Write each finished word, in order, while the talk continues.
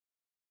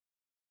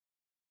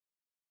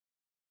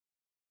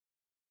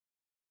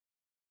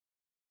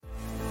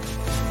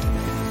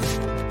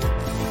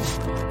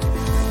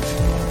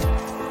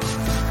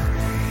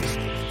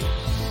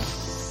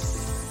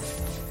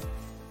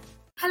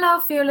Hello,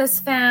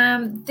 Fearless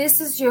fam. This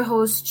is your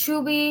host,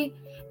 Chubby,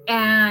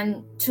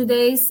 and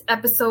today's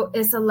episode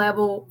is a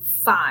level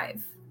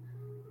 5.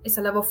 It's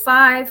a level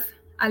 5,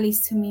 at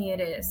least to me it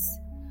is.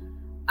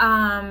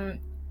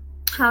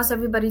 How's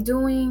everybody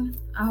doing?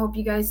 I hope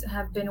you guys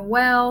have been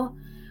well.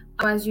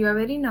 As you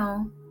already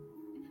know,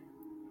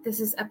 this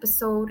is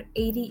episode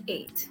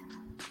 88,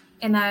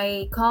 and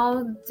I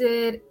called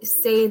it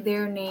Say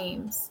Their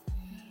Names.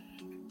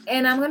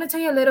 And I'm going to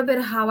tell you a little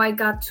bit how I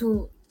got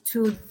to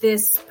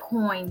this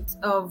point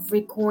of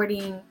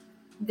recording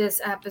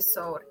this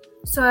episode.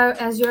 So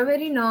as you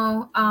already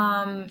know,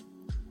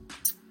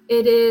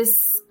 it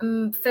is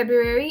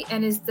February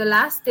and is the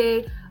last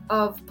day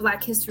of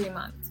Black History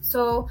Month.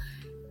 So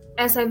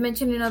as I've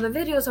mentioned in other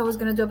videos, I was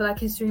going to do a Black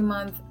History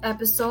Month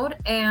episode,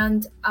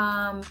 and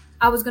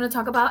I was going to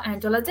talk about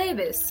Angela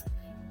Davis.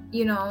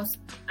 You know,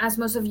 as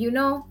most of you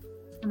know,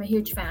 I'm a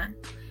huge fan.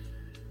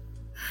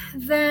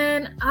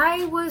 Then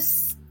I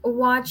was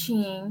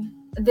watching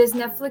this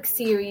Netflix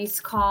series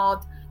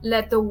called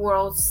Let the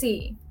World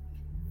See,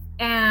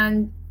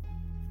 and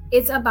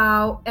it's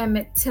about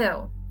Emmett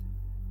Till.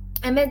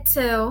 Emmett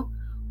Till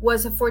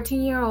was a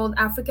 14-year-old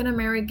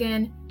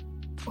African-American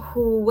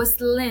who was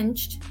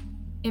lynched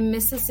in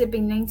Mississippi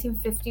in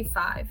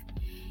 1955.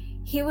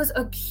 He was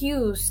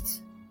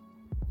accused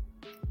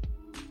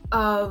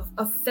of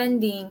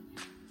offending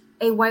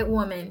a white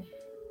woman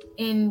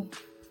in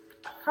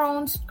her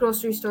own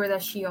grocery store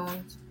that she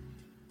owned.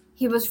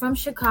 He was from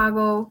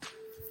Chicago,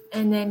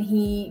 and then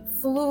he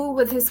flew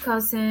with his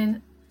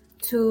cousin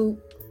to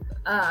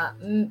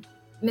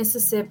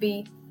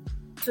Mississippi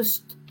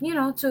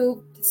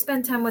to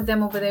spend time with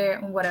them over there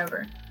and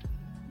whatever.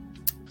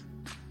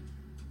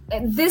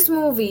 And this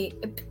movie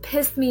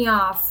pissed me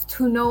off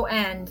to no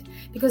end,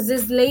 because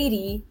this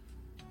lady,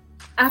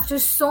 after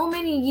so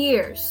many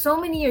years,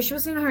 she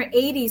was in her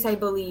 80s, I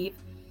believe,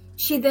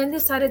 she then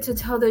decided to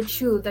tell the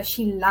truth that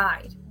she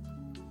lied.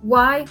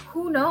 Why?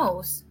 Who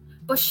knows?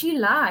 But she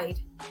lied.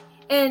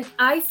 And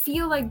I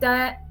feel like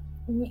that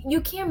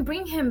you can't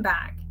bring him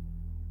back.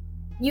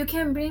 You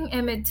can bring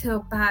Emmett Till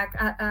back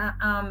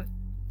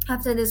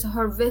after this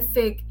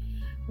horrific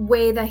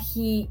way that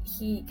he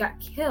got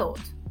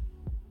killed.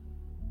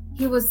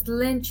 He was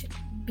lynched,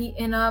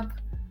 beaten up,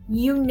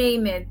 you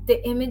name it.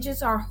 The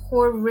images are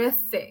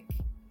horrific.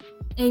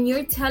 And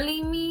you're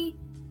telling me,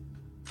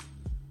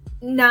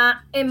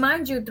 and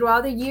mind you,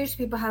 throughout the years,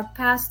 people have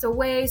passed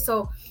away,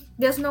 so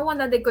there's no one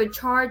that they could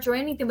charge or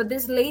anything, but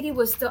this lady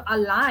was still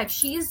alive.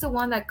 She is the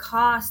one that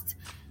caused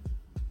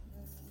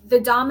the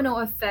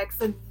domino effect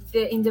for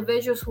the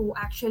individuals who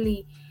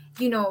actually,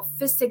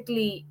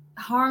 physically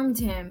harmed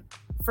him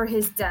for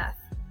his death.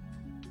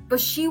 But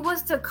she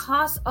was the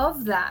cause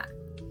of that.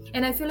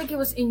 And I feel like it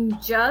was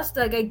unjust.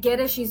 Like, I get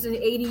it, she's an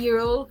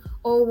 80-year-old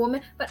old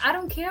woman, but I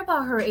don't care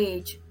about her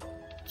age.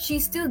 She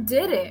still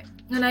did it.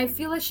 And I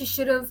feel like she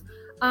should have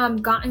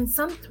gotten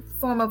some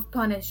form of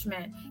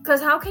punishment.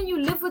 Because how can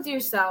you live with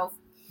yourself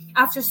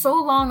after so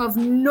long of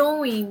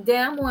knowing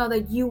damn well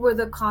that you were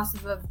the cause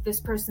of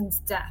this person's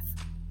death?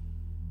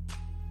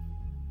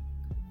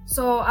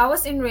 So I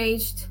was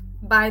enraged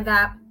by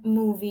that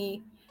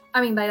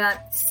by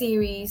that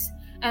series.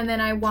 And then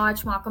I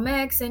watched Malcolm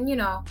X, and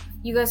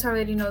you guys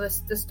already know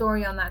the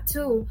story on that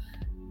too.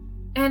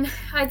 And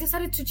I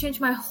decided to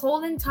change my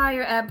whole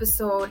entire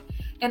episode,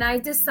 and I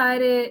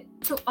decided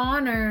to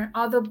honor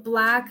all the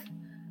Black,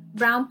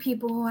 brown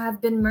people who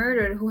have been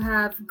murdered, who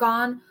have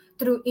gone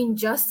through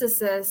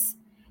injustices,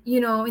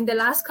 in the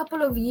last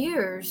couple of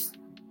years.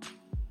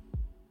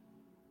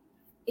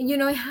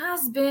 It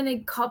has been a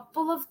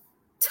couple of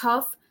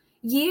tough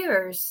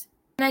years.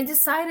 And I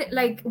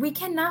decided, we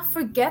cannot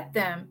forget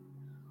them.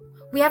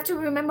 We have to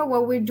remember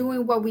what we're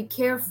doing, what we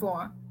care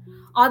for.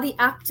 All the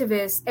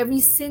activists, every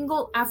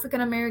single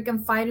African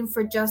American fighting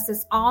for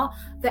justice, all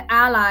the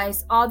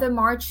allies, all the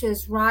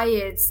marches,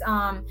 riots,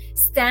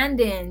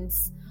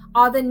 stand-ins,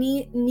 all the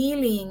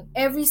kneeling,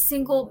 every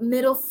single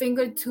middle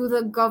finger to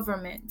the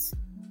government,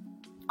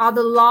 all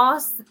the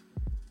laws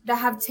that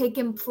have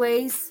taken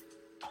place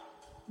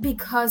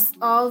because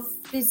of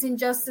these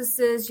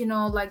injustices,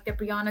 like the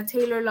Breonna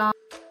Taylor law,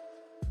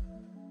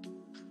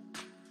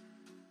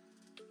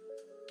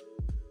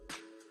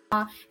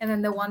 and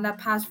then the one that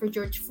passed for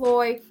George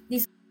Floyd.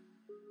 These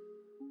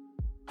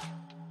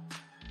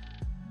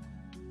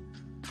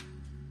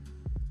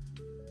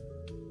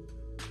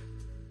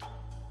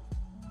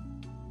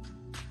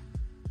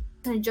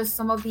are just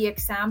some of the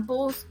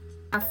examples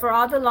for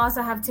all the laws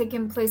that have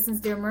taken place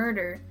since their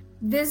murder.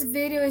 This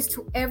video is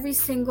to every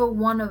single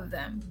one of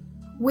them.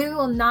 We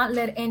will not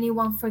let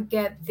anyone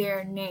forget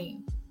their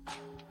name.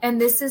 And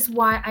this is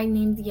why I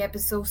named the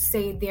episode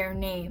Say Their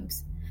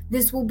Names.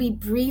 This will be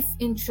brief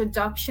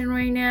introduction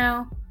right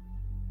now,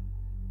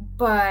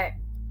 but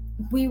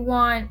we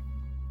want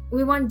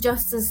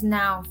justice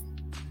now.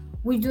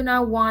 We do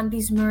not want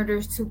these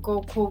murders to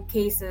go cold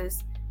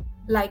cases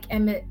like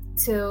Emmett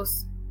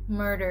Till's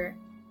murder.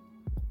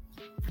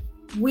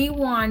 We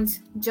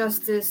want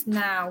justice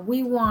now.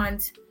 We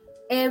want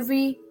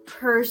every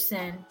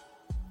person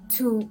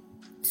to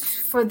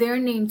for their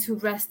name to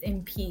rest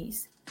in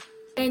peace.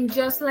 And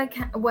just like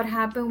what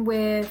happened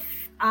with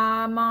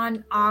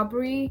Ahmaud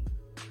Arbery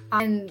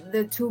and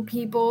the two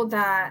people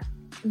that,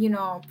 you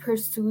know,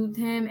 pursued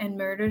him and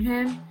murdered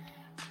him,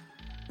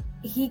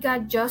 he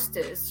got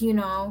justice, you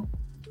know.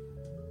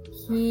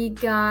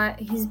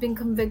 He's been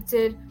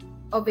convicted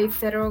of a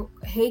federal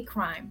hate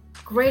crime.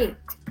 Great.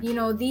 You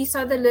know, these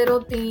are the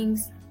little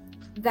things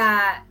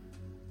that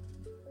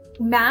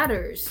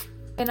matters.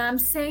 And I'm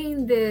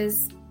saying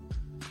this,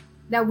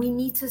 that we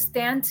need to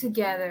stand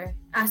together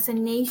as a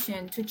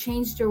nation to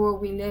change the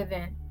world we live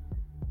in.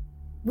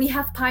 We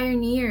have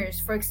pioneers,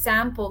 for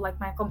example, like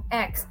Malcolm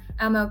X,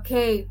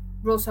 MLK,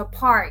 Rosa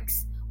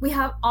Parks. We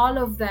have all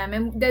of them,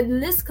 and the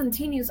list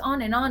continues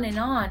on and on and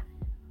on.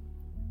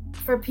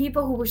 For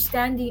people who were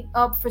standing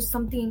up for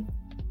something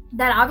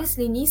that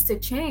obviously needs to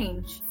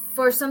change.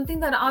 For something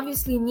that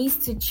obviously needs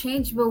to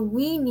change, but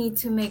we need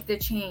to make the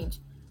change.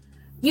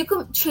 You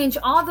could change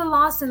all the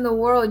laws in the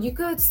world. You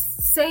could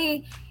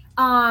say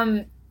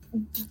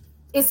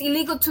it's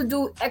illegal to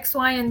do X,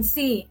 Y, and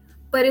Z,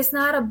 but it's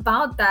not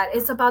about that.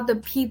 It's about the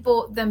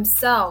people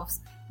themselves.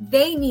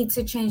 They need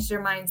to change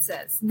their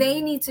mindsets.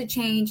 They need to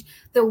change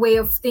the way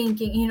of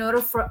thinking in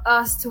order for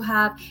us to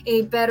have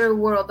a better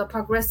world, a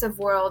progressive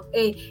world,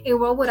 a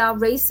world without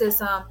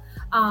racism.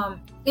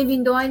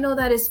 Even though I know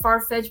that is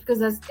far-fetched, because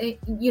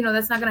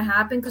that's not going to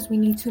happen, because we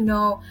need to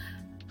know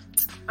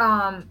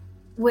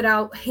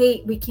without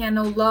hate we can't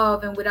know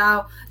love, and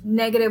without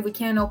negative we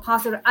can't know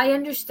positive. I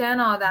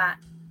understand all that,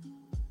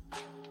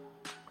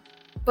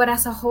 but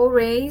as a whole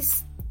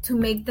race, to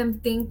make them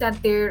think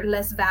that they're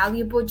less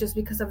valuable just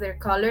because of their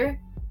color,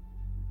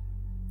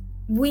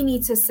 we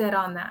need to sit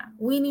on that.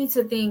 We need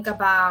to think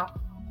about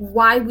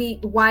why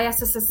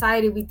as a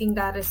society we think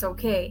that is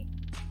okay.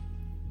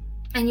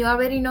 And you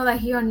already know that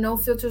here on No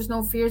Filters,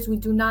 No Fears, we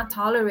do not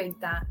tolerate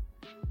that,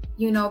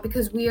 you know,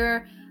 because we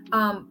are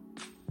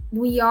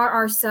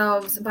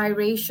ourselves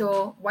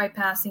biracial, white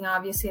passing,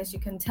 obviously, as you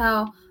can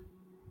tell,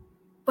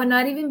 but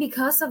not even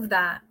because of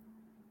that,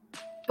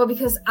 but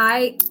because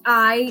I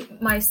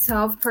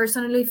myself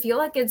personally feel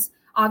like it's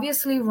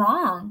obviously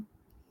wrong.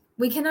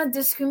 We cannot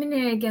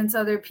discriminate against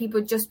other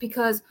people just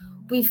because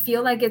we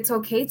feel like it's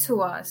okay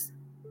to us.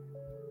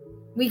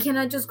 We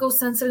cannot just go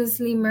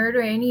senselessly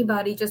murder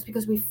anybody just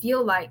because we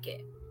feel like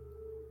it.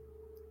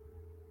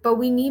 But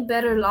we need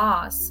better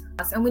laws,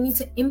 and we need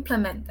to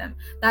implement them.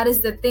 That is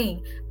the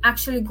thing,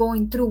 actually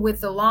going through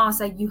with the laws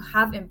that you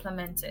have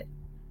implemented.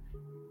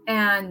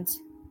 And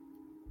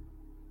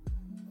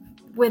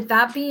with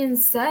that being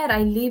said,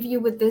 I leave you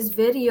with this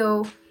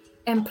video,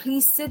 and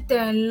please sit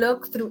there and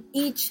look through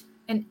each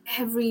and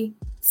every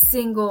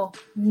single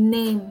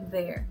name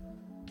there.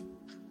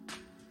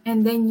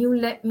 And then you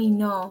let me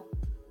know.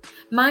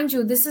 Mind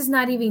you, this is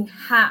not even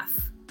half,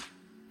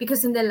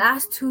 because in the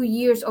last 2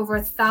 years, over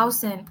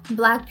 1,000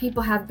 Black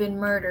people have been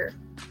murdered.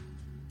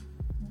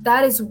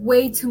 That is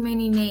way too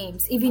many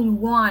names. Even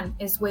one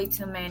is way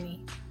too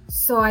many.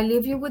 So I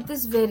leave you with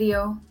this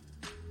video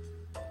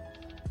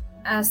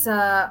as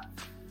to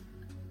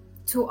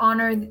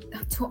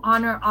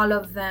honor all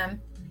of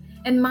them.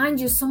 And mind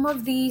you, some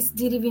of these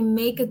didn't even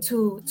make it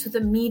to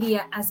the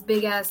media as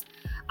big as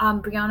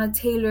Breonna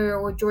Taylor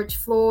or George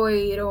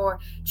Floyd or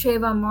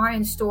Trayvon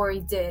Martin's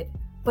story did,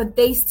 but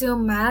they still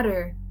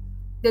matter.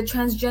 The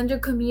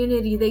transgender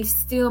community, they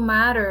still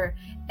matter.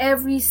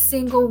 Every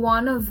single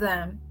one of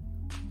them.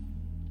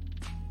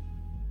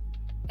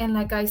 And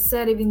like I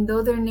said, even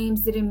though their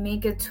names didn't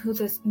make it to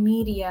the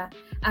media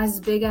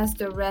as big as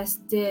the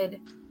rest did,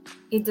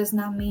 it does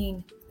not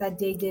mean that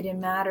they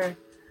didn't matter.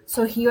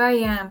 So here I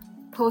am,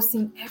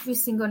 posting every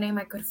single name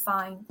I could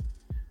find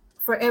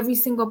for every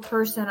single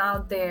person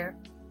out there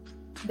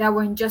that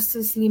were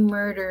injusticely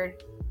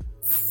murdered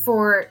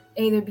for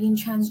either being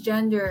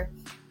transgender,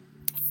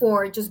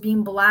 for just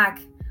being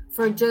Black,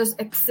 for just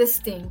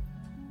existing.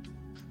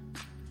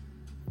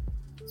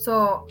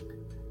 So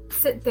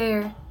sit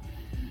there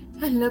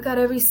and look at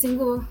every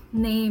single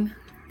name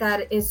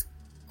that is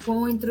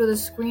going through the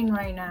screen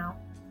right now,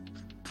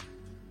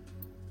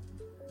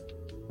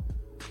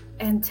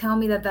 and tell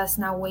me that that's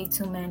not way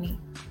too many.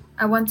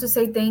 I want to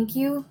say thank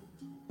you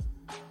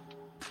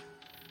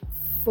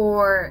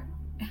for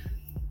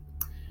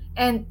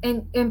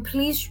and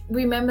please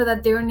remember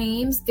that their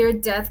names, their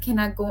death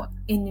cannot go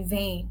in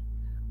vain.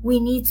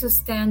 We need to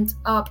stand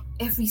up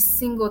every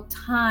single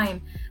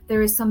time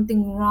there is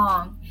something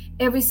wrong.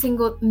 Every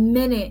single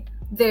minute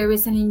there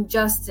is an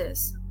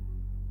injustice.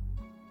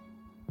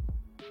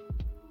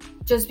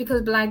 Just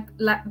because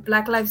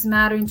Black Lives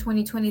Matter in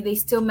 2020, they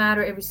still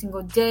matter every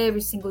single day,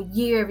 every single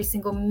year, every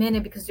single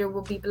minute, because there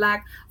will be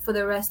Black for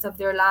the rest of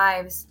their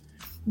lives.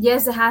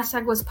 Yes, the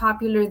hashtag was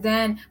popular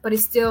then, but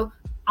it's still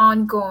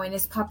ongoing.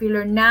 It's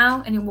popular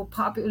now, and it will be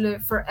popular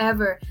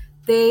forever.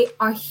 They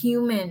are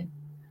human.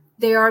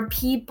 They are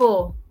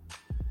people.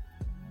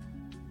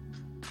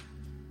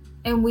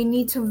 And we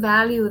need to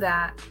value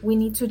that. We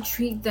need to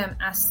treat them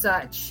as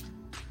such.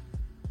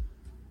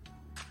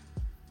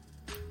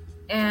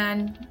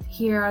 And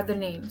here are the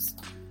names.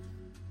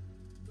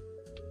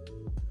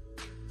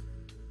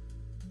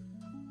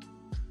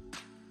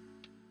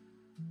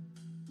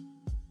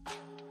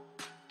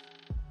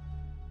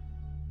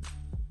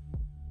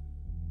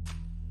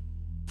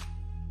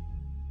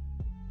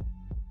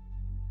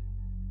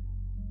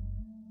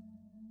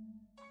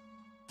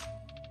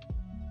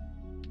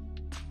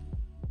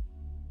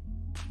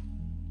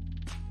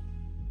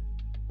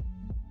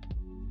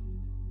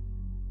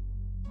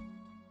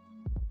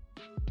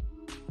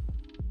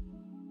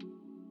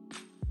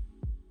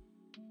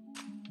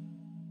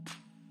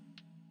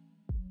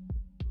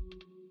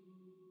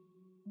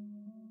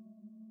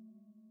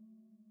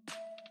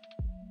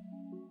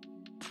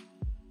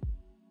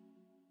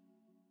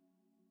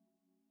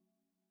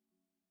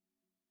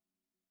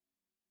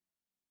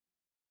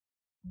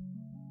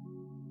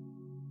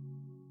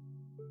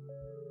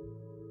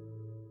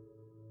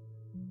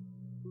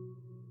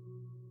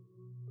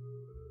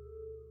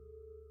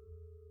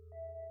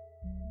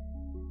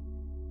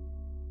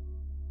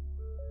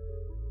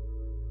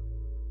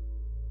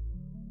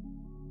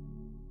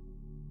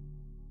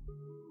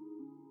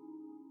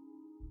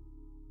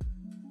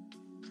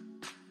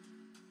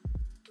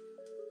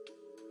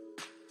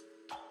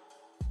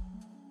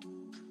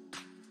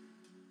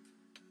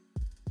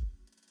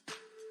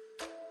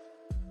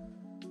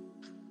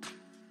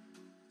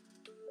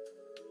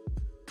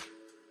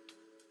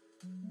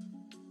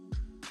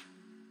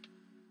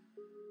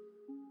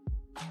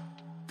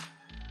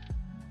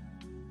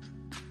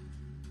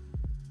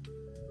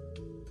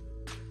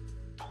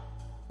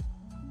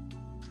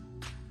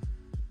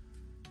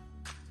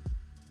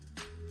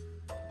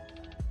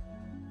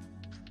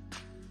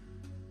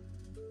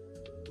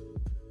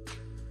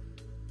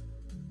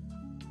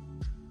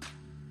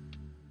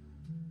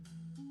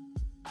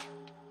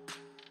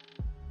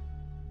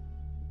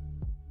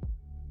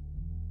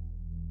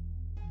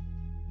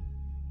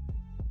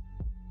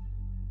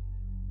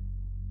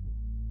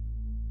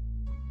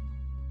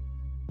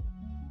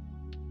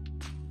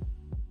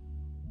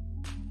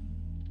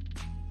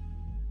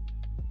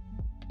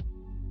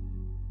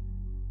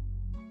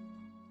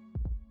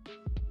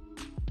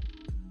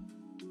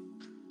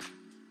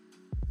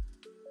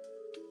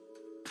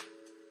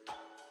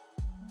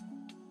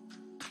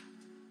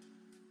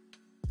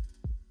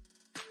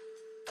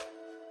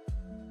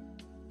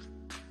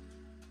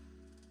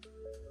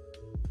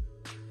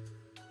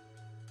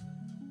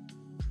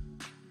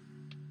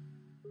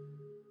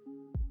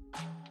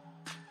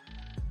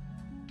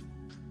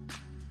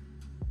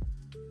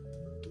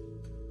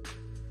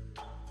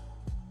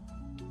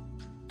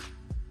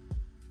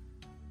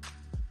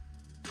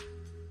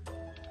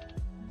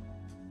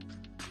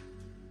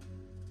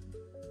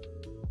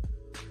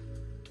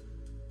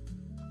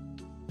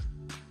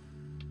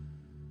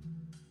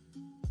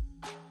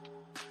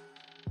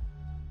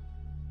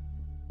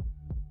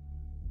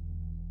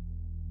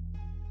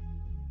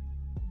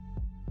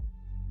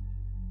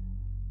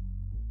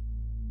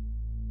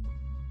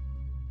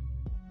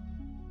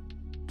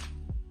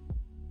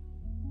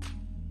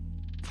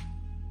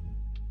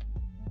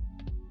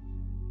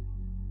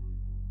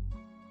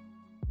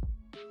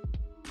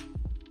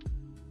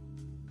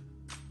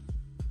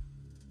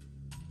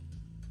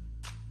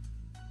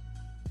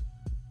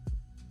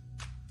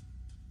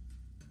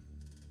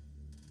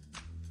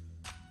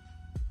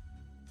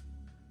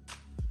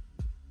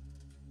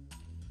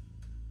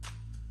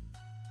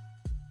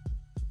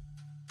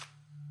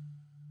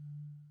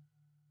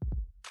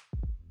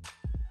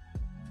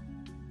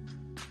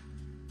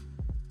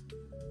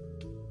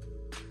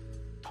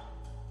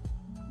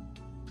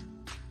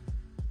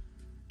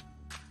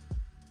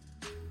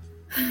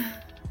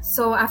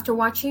 So after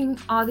watching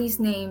all these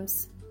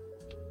names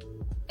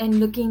and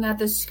looking at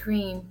the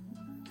screen,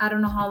 I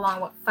don't know how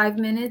long, 5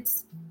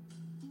 minutes?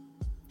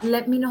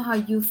 Let me know how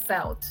you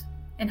felt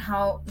and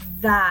how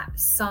that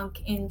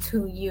sunk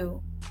into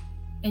you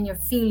and your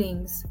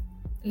feelings.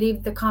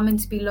 Leave the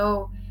comments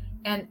below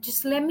and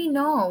just let me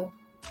know.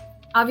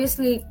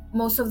 Obviously,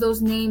 most of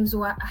those names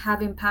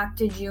have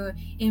impacted you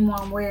in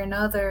one way or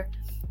another.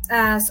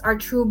 As our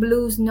True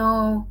Blues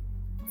know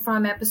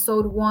from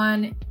episode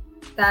 1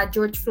 that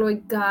George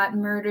Floyd got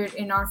murdered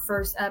in our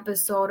first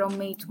episode on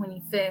May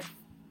 25th.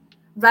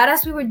 Right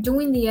as we were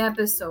doing the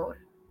episode,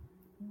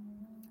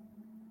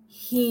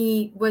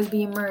 he was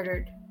being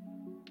murdered.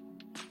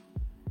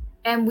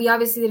 And we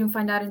obviously didn't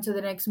find out until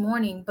the next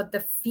morning, but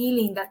the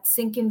feeling, that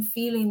sinking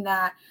feeling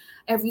that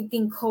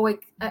everything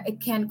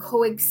can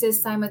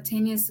coexist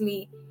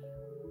simultaneously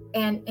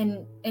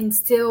and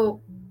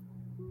still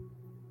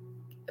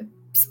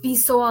be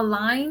so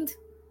aligned,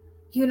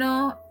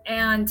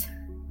 and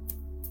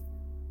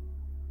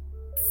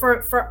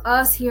for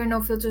us here,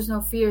 No Filters, No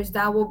Fears,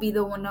 that will be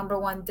the number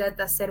one death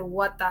that said,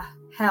 what the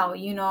hell,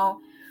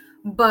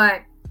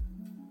 but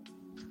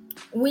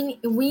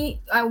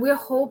we're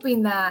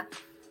hoping that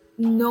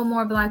no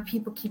more Black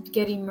people keep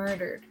getting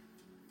murdered.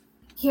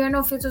 Here,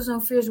 No Filters, No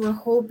Fears, we're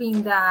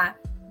hoping that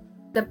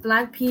the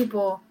Black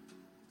people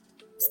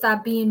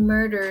stop being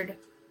murdered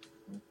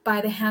by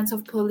the hands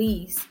of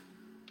police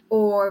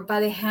or by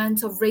the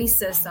hands of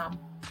racism.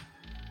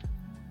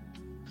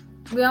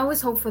 We always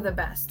hope for the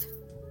best.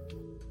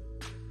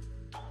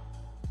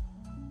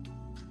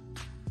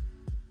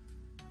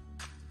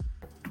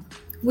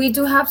 We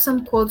do have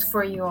some quotes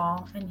for you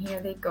all, and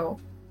here they go.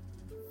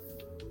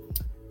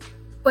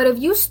 But if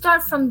you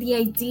start from the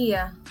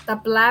idea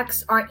that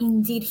Blacks are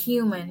indeed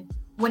human,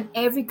 when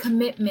every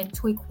commitment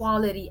to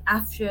equality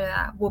after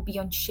that will be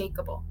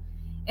unshakable.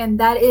 And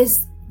that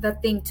is the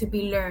thing to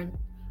be learned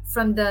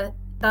from the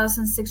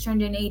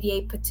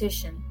 1688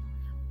 petition.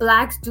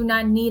 Blacks do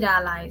not need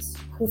allies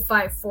who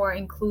fight for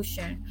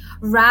inclusion.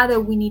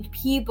 Rather, we need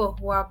people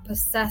who are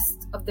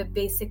possessed of the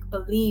basic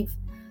belief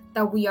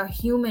that we are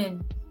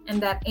human and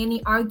that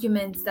any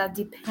arguments that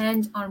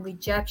depend on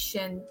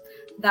rejection,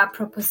 that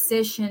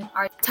proposition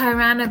are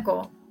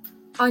tyrannical,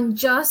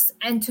 unjust,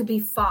 and to be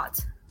fought.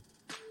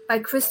 By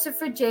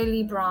Christopher J.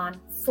 LeBron,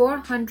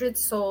 400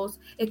 Souls,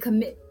 a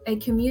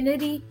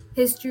Community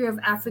History of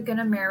African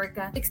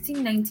America,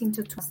 1619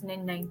 to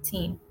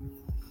 2019.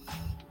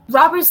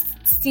 Robert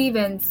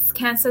Stevens,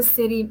 Kansas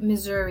City,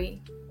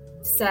 Missouri,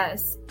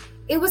 says,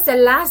 "It was the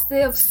last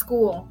day of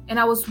school, and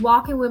I was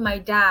walking with my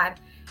dad,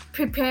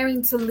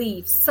 preparing to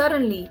leave.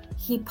 Suddenly,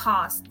 he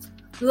paused,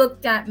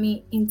 looked at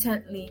me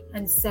intently,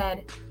 and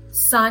said,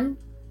 'Son,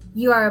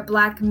 you are a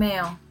Black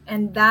male,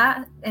 and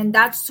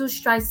that's 2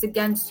 strikes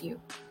against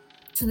you.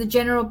 To the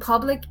general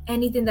public,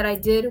 anything that I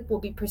did will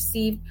be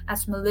perceived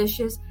as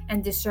malicious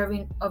and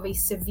deserving of a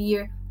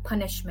severe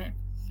punishment,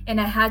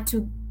 and I had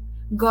to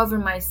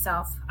govern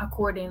myself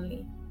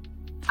accordingly.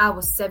 I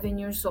was 7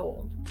 years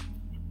old.'"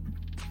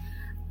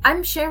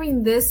 I'm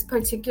sharing this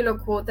particular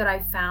quote that I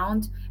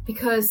found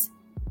because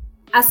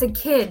as a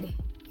kid,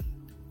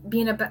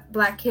 being a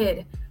Black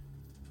kid,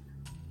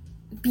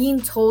 being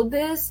told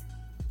this,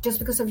 just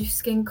because of your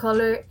skin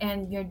color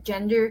and your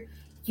gender,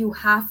 you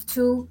have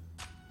to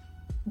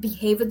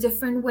behave a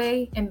different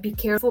way and be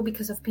careful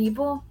because of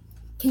people.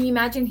 Can you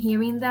imagine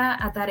hearing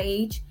that at that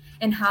age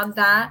and how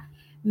that,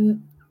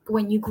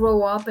 when you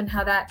grow up, and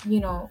how that,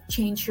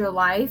 changed your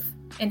life,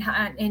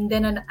 and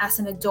then as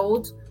an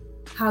adult,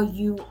 how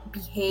you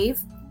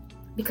behave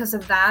because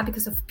of that,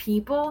 because of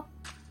people?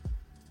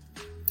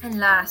 And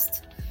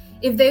last,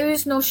 if there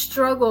is no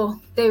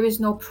struggle, there is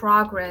no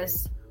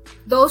progress.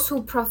 Those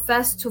who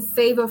profess to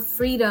favor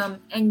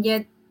freedom and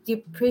yet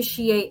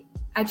depreciate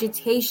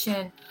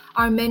agitation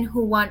are men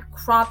who want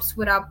crops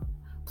without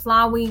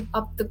plowing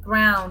up the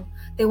ground.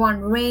 They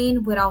want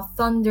rain without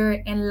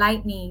thunder and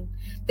lightning.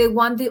 They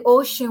want the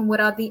ocean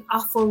without the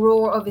awful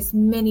roar of its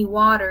many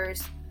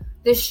waters.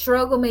 This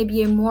struggle may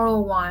be a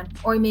moral one,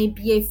 or it may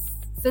be a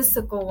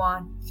physical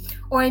one,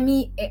 or it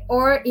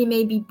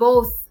may be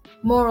both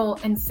moral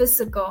and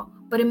physical,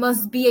 but it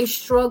must be a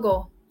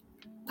struggle.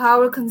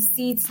 Power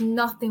concedes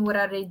nothing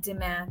without a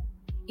demand.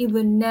 It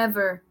will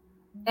never,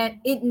 and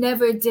it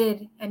never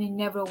did, and it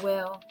never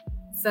will.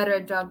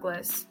 Frederick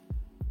Douglass.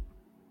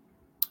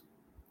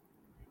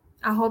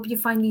 I hope you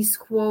find these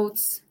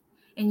quotes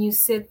and you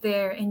sit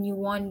there and you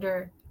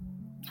wonder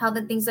how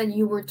the things that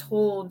you were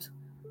told,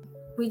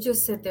 we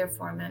just sit there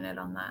for a minute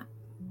on that.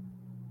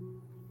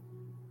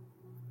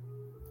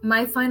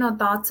 My final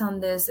thoughts on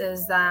this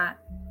is that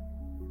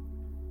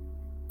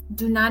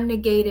do not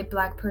negate a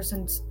Black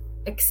person's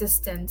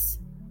existence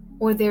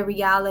or their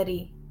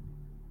reality.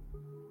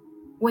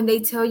 When they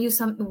tell you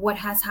what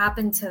has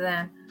happened to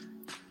them,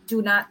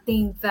 do not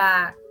think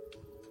that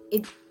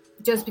it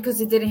just because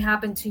it didn't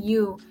happen to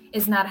you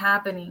is not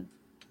happening.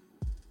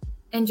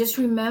 And just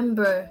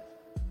remember,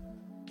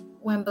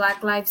 when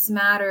Black Lives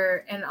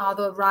Matter and all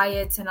the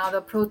riots and all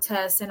the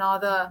protests and all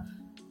the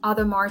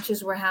other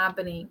marches were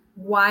happening,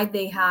 why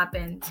they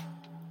happened.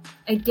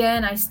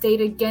 Again, I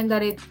state again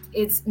that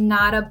it's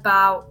not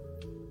about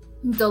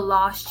the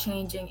laws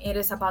changing. It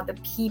is about the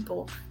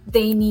people.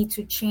 They need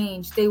to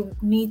change. They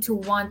need to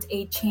want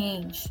a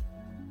change.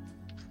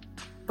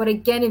 But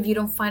again, if you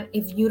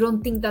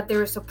don't think that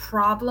there is a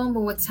problem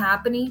with what's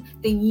happening,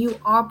 then you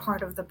are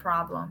part of the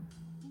problem.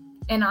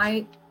 And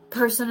I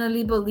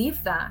personally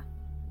believe that.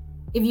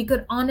 If you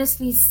could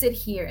honestly sit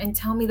here and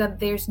tell me that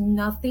there's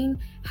nothing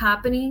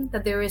happening,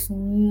 that there is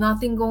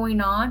nothing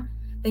going on,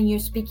 then you're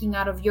speaking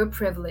out of your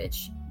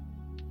privilege.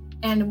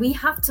 And we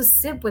have to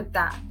sit with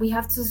that. We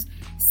have to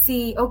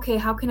see, okay,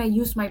 how can I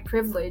use my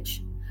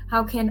privilege?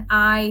 How can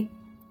I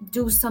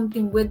do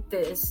something with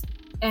this?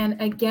 And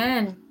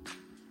again,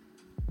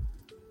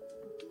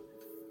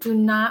 do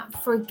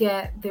not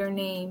forget their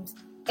names.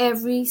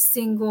 Every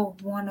single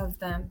one of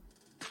them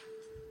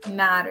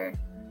matter.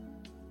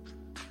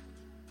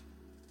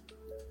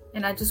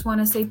 And I just want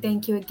to say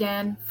thank you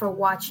again for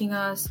watching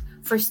us,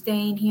 for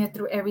staying here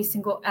through every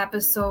single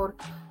episode,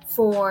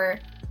 for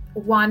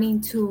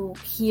wanting to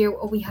hear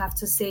what we have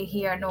to say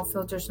here at No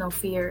Filters, No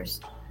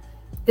Fears.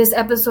 This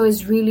episode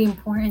is really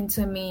important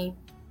to me.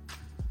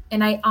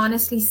 And I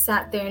honestly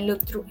sat there and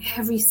looked through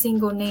every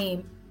single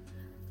name.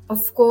 Of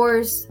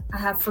course, I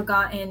have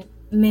forgotten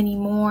many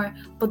more,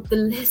 but the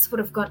list would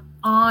have gone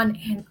on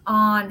and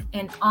on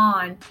and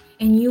on.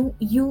 And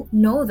you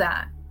know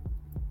that.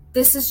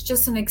 This is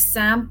just an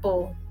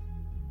example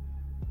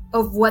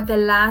of what the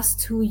last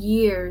 2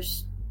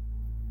 years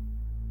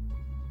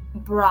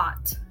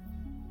brought.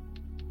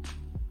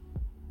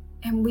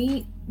 And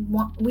we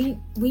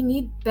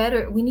need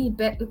better. We need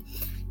better.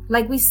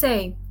 Like we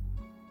say,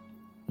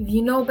 if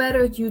you know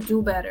better, you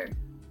do better.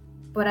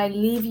 But I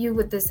leave you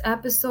with this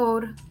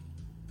episode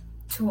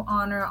to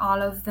honor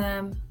all of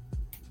them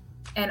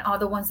and all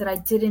the ones that I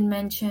didn't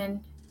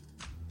mention.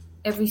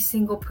 Every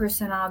single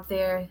person out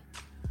there.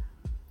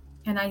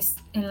 And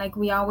like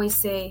we always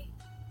say,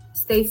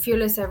 stay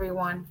fearless,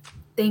 everyone.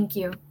 Thank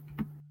you.